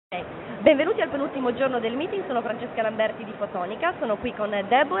Benvenuti al penultimo giorno del meeting, sono Francesca Lamberti di Fotonica, sono qui con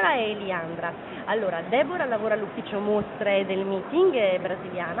Deborah e Eliandra. Allora, Deborah lavora all'ufficio mostre del meeting, è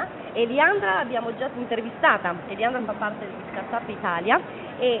brasiliana, e Eliandra l'abbiamo già intervistata. Eliandra fa parte di Startup Italia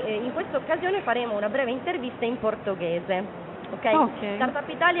e in questa occasione faremo una breve intervista in portoghese. Ok? Startup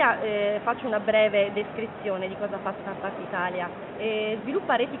Italia, faccio una breve descrizione di cosa fa Startup Italia.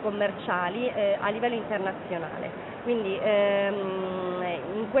 Sviluppa reti commerciali a livello internazionale. Quindi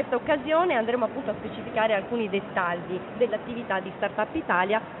in questa occasione andremo appunto a specificare alcuni dettagli dell'attività di Startup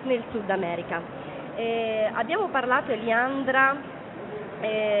Italia nel Sud America. Abbiamo parlato, Eliandra,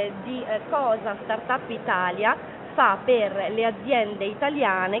 di cosa Startup Italia fa per le aziende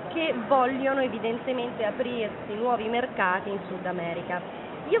italiane che vogliono evidentemente aprirsi nuovi mercati in Sud America.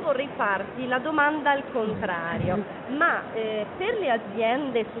 Io vorrei farti la domanda al contrario, ma per le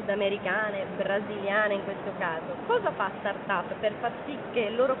aziende sudamericane, brasiliane in questo caso, cosa fa Startup per far sì che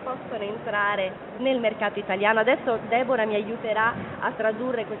loro possano entrare nel mercato italiano? Adesso Deborah mi aiuterà a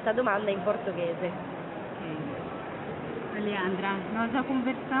tradurre questa domanda in portoghese. Eliandra, nós já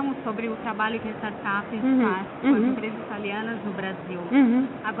conversamos sobre o trabalho que a startup faz com as empresas italianas no Brasil.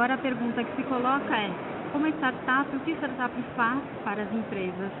 Agora a pergunta que se coloca é, como startup, o que a startup faz para as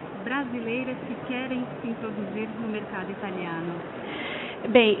empresas brasileiras que querem se introduzir no mercado italiano?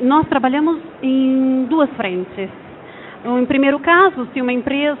 Bem, nós trabalhamos em duas frentes. Em primeiro caso, se uma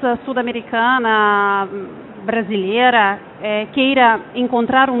empresa sul-americana, brasileira, queira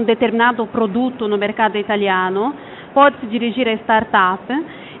encontrar um determinado produto no mercado italiano, pode se dirigir à startup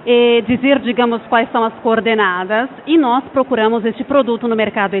e dizer, digamos, quais são as coordenadas e nós procuramos este produto no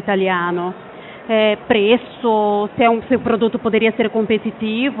mercado italiano. Preço, se o produto poderia ser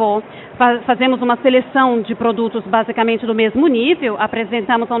competitivo, fazemos uma seleção de produtos basicamente do mesmo nível,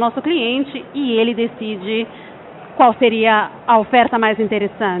 apresentamos ao nosso cliente e ele decide qual seria a oferta mais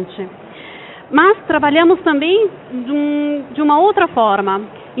interessante. Mas trabalhamos também de uma outra forma.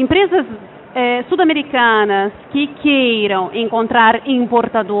 Empresas sul-americanas que queiram encontrar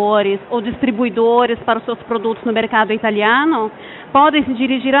importadores ou distribuidores para os seus produtos no mercado italiano, podem se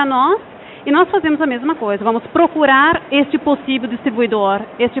dirigir a nós e nós fazemos a mesma coisa. Vamos procurar este possível distribuidor,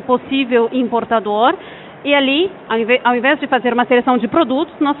 este possível importador e ali, ao invés de fazer uma seleção de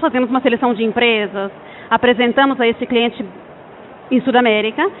produtos, nós fazemos uma seleção de empresas, apresentamos a esse cliente em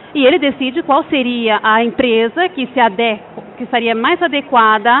Sudamérica e ele decide qual seria a empresa que estaria mais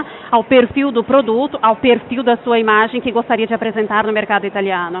adequada ao perfil do produto, ao perfil da sua imagem que gostaria de apresentar no mercado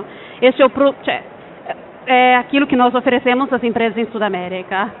italiano. Este é aquilo que nós oferecemos às empresas em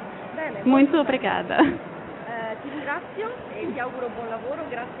Sudamérica. Muito obrigada. Ti ringrazio e ti auguro buon lavoro.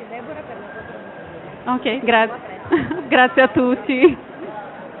 Grazie Deborah per la tua traduzione. Ok, grazie. Grazie a tutti.